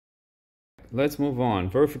let's move on.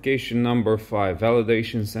 Verification number 5,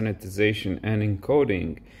 validation, sanitization, and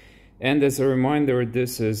encoding. And as a reminder,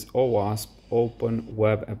 this is OWASP, Open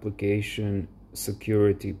Web Application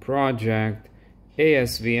Security Project,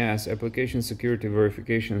 ASVS, Application Security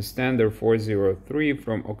Verification Standard 403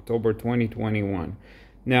 from October 2021.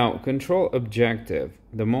 Now, control objective.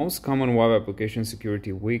 The most common web application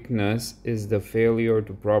security weakness is the failure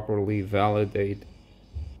to properly validate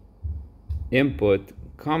input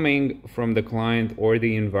coming from the client or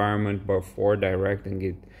the environment before directing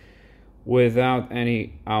it without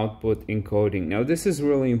any output encoding. Now, this is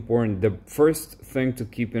really important. The first thing to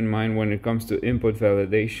keep in mind when it comes to input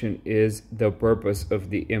validation is the purpose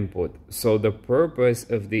of the input. So the purpose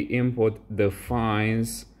of the input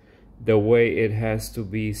defines the way it has to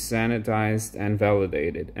be sanitized and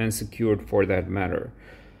validated and secured for that matter.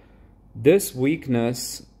 This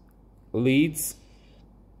weakness leads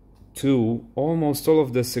to almost all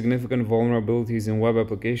of the significant vulnerabilities in web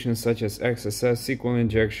applications such as XSS, SQL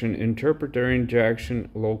injection, interpreter injection,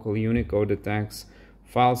 local Unicode attacks,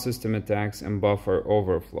 file system attacks, and buffer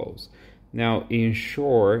overflows. Now, in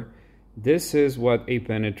short, this is what a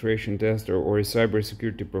penetration tester or a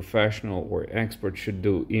cybersecurity professional or expert should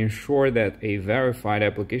do. Ensure that a verified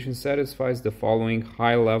application satisfies the following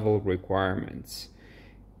high-level requirements.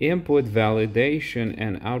 Input validation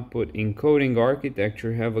and output encoding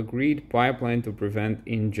architecture have agreed pipeline to prevent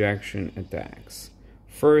injection attacks.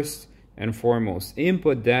 First and foremost,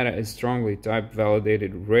 input data is strongly type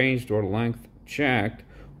validated, ranged or length checked,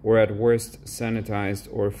 or at worst sanitized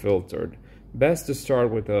or filtered. Best to start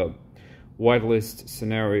with a whitelist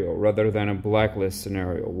scenario rather than a blacklist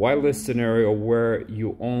scenario. Whitelist scenario where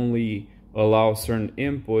you only allow certain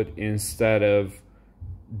input instead of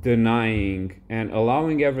denying and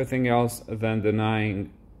allowing everything else than denying,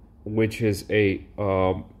 which is a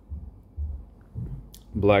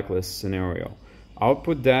blacklist scenario.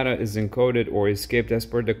 Output data is encoded or escaped as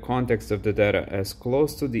per the context of the data as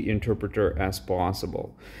close to the interpreter as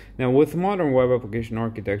possible. Now, with modern web application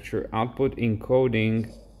architecture, output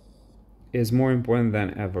encoding is more important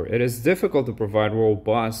than ever. It is difficult to provide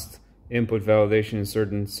robust input validation in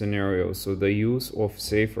certain scenarios, so the use of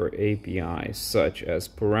safer APIs such as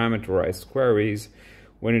parameterized queries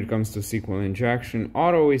when it comes to SQL injection,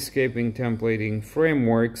 auto-escaping templating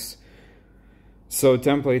frameworks, so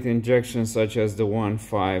template injection such as the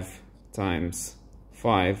 5 times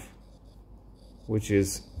 5, which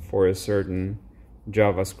is for a certain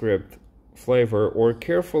JavaScript flavor, or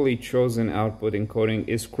carefully chosen output encoding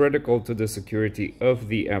is critical to the security of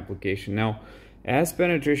the application. Now, as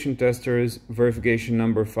penetration testers, verification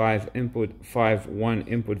number 5, input 5.1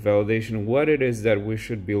 input validation, what it is that we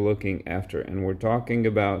should be looking after. And we're talking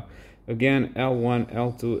about, again, L1,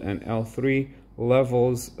 L2, and L3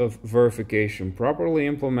 levels of verification. Properly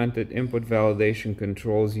implemented input validation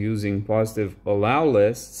controls using positive allow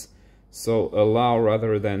lists, so allow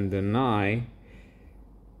rather than deny,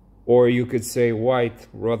 or you could say white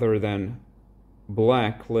rather than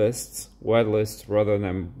black lists, white lists rather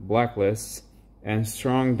than black lists, and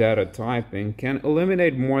strong data typing can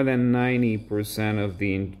eliminate more than 90% of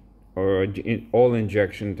the all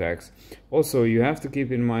injection attacks. Also, you have to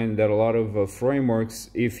keep in mind that a lot of frameworks,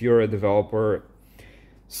 if you're a developer,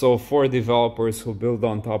 so for developers who build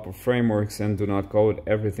on top of frameworks and do not code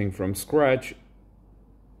everything from scratch,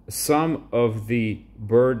 some of the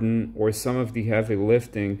burden or some of the heavy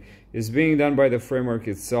lifting is being done by the framework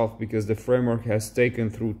itself, because the framework has taken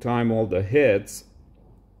through time all the hits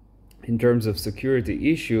in terms of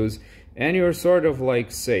security issues, and you're sort of like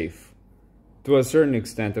safe to a certain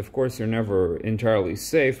extent. Of course, you're never entirely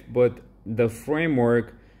safe, but the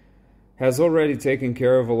framework has already taken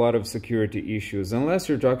care of a lot of security issues. Unless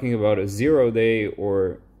you're talking about a 0-day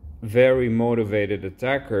or very motivated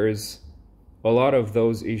attackers, a lot of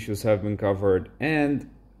those issues have been covered. And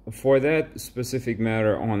for that specific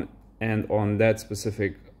matter on that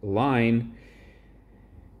specific line,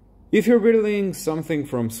 if you're building something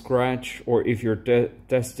from scratch, or if you're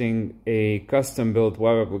testing a custom-built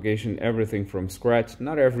web application, everything from scratch,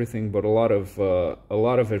 not everything, but a lot of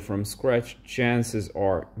it from scratch, chances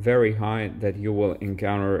are very high that you will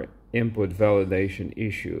encounter input validation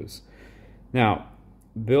issues. Now,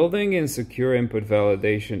 building in secure input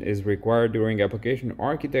validation is required during application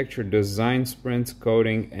architecture design sprints,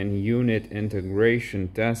 coding, and unit integration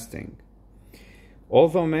testing.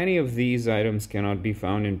 Although many of these items cannot be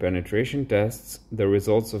found in penetration tests, the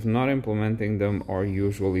results of not implementing them are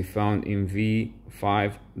usually found in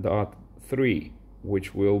v5.3,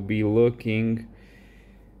 which we'll be looking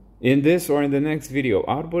in this or in the next video.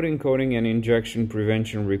 Output encoding and injection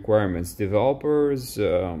prevention requirements. Developers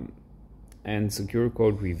and secure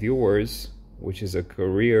code reviewers which is a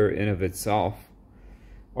career in of itself,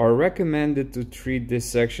 are recommended to treat this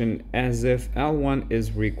section as if L1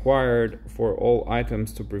 is required for all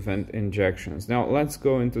items to prevent injections. Now let's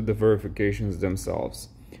go into the verifications themselves.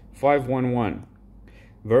 511.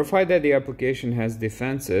 Verify that the application has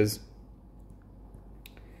defenses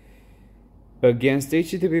against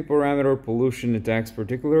HTTP parameter pollution attacks,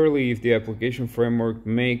 particularly if the application framework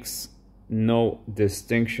makes no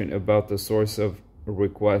distinction about the source of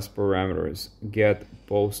request parameters, get,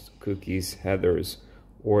 post, cookies, headers,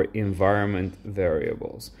 or environment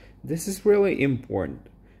variables. This is really important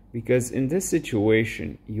because in this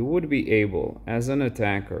situation, you would be able, as an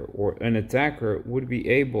attacker, or an attacker would be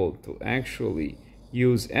able to actually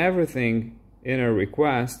use everything in a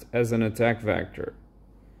request as an attack vector.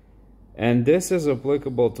 And this is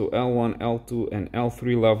applicable to L1, L2, and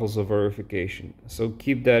L3 levels of verification. So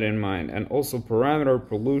keep that in mind. And also parameter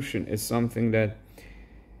pollution is something that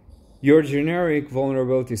your generic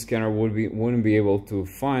vulnerability scanner wouldn't be able to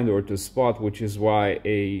find or to spot, which is why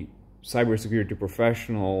a cybersecurity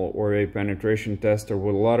professional or a penetration tester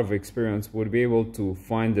with a lot of experience would be able to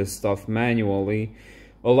find this stuff manually,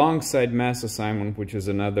 alongside mass assignment, which is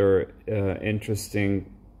another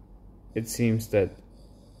interesting, it seems that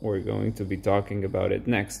we're going to be talking about it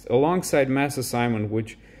next. Alongside mass assignment,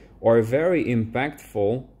 which are very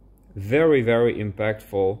impactful, very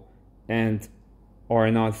impactful, and are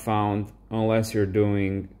not found unless you're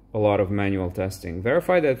doing a lot of manual testing.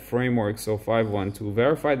 Verify that frameworks, so 512,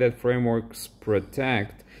 verify that frameworks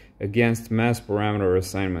protect against mass parameter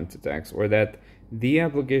assignment attacks, or that the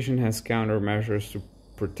application has countermeasures to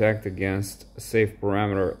protect against safe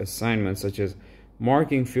parameter assignments, such as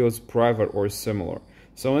marking fields private or similar.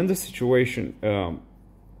 So in this situation,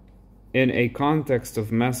 in a context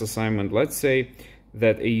of mass assignment, let's say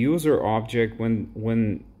that a user object,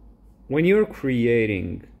 when you're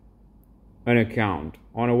creating an account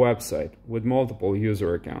on a website with multiple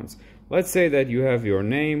user accounts, let's say that you have your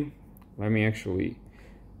name. Let me actually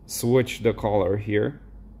switch the color here.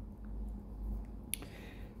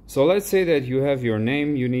 So let's say that you have your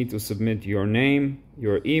name, you need to submit your name,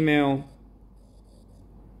 your email,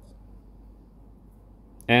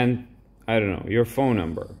 and I don't know, your phone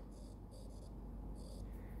number.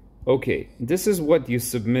 Okay, this is what you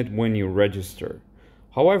submit when you register.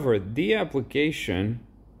 However, the application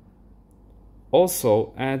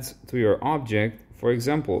also adds to your object, for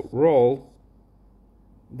example,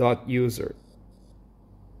 role.user.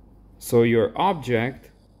 So your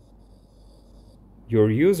object, your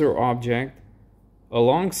user object,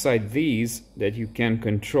 alongside these that you can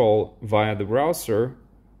control via the browser,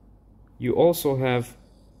 you also have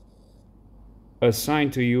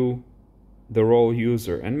assigned to you the role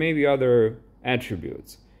user and maybe other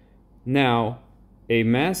attributes. Now, a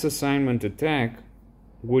mass assignment attack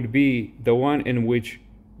would be the one in which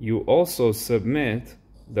you also submit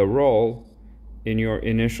the role in your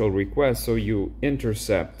initial request. So you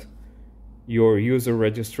intercept your user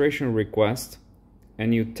registration request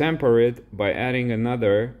and you temper it by adding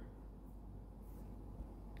another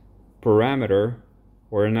parameter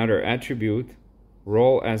or another attribute,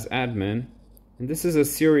 role as admin. And this is a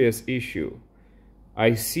serious issue.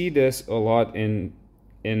 I see this a lot in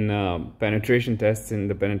penetration tests, in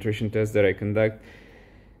the penetration tests that I conduct.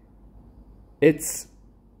 It's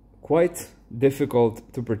quite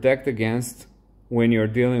difficult to protect against when you're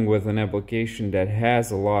dealing with an application that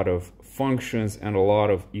has a lot of functions and a lot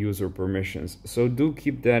of user permissions. So do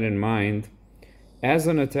keep that in mind as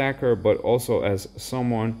an attacker, but also as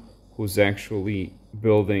someone who's actually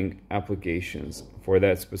building applications for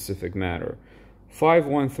that specific matter.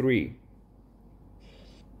 513.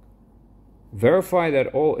 Verify that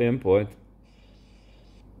all input,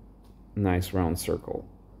 nice round circle,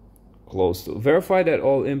 close to. Verify that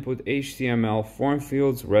all input HTML form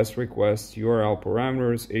fields, REST requests, URL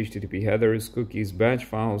parameters, HTTP headers, cookies, batch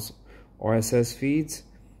files, RSS feeds.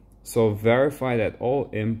 So verify that all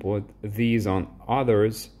input, these on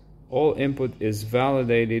others, all input is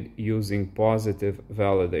validated using positive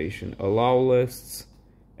validation. Allow lists,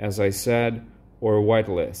 as I said, or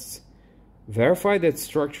whitelists. Verify that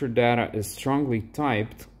structured data is strongly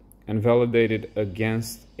typed and validated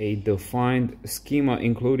against a defined schema,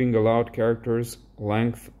 including allowed characters,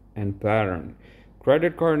 length, and pattern.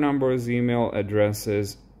 Credit card numbers, email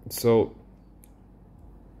addresses. So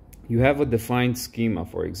you have a defined schema,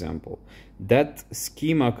 for example. That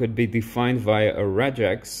schema could be defined via a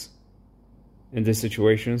regex in this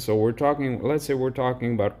situation. So we're talking, let's say we're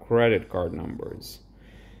talking about credit card numbers.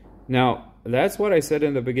 Now, that's what I said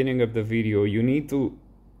in the beginning of the video. You need to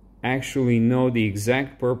actually know the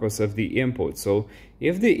exact purpose of the input. So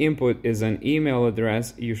if the input is an email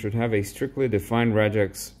address, you should have a strictly defined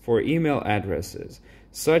regex for email addresses,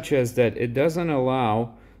 such as that it doesn't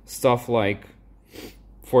allow stuff like,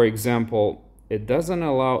 for example, it doesn't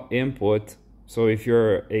allow input. So if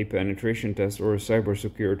you're a penetration tester or a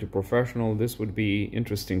cybersecurity professional, this would be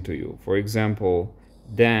interesting to you. For example,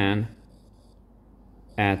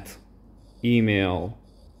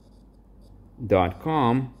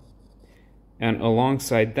 dan@email.com, and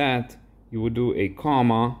alongside that you would do a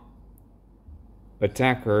comma,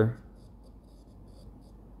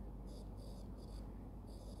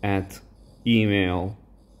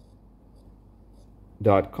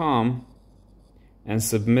 attacker@email.com, and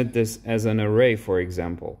submit this as an array, for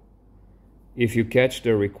example. If you catch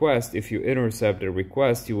the request, if you intercept the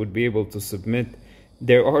request, you would be able to submit.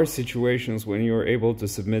 There are situations when you're able to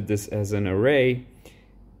submit this as an array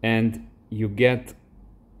and you get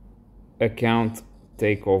account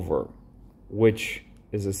takeover, which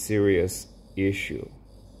is a serious issue.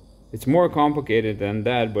 It's more complicated than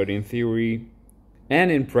that, but in theory and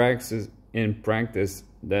in practice,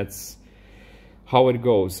 that's how it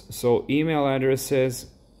goes. So email addresses,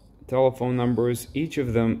 telephone numbers, each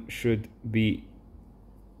of them should be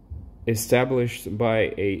established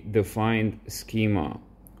by a defined schema,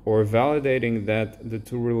 or validating that the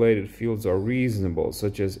two related fields are reasonable,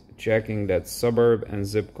 such as checking that suburb and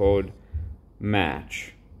zip code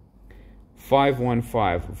match.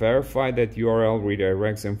 515. Verify that URL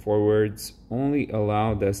redirects and forwards only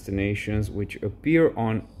allow destinations which appear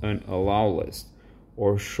on an allow list,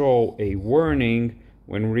 or show a warning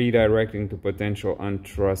when redirecting to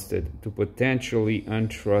potentially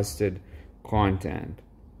untrusted content.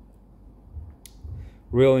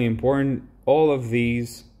 Really important. All of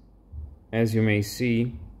these, as you may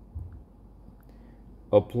see,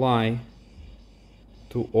 apply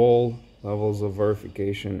to all levels of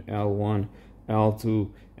verification: L1,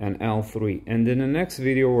 L2, and L3. And in the next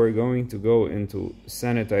video, we're going to go into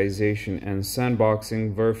sanitization and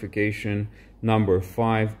sandboxing verification number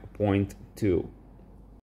 5.2.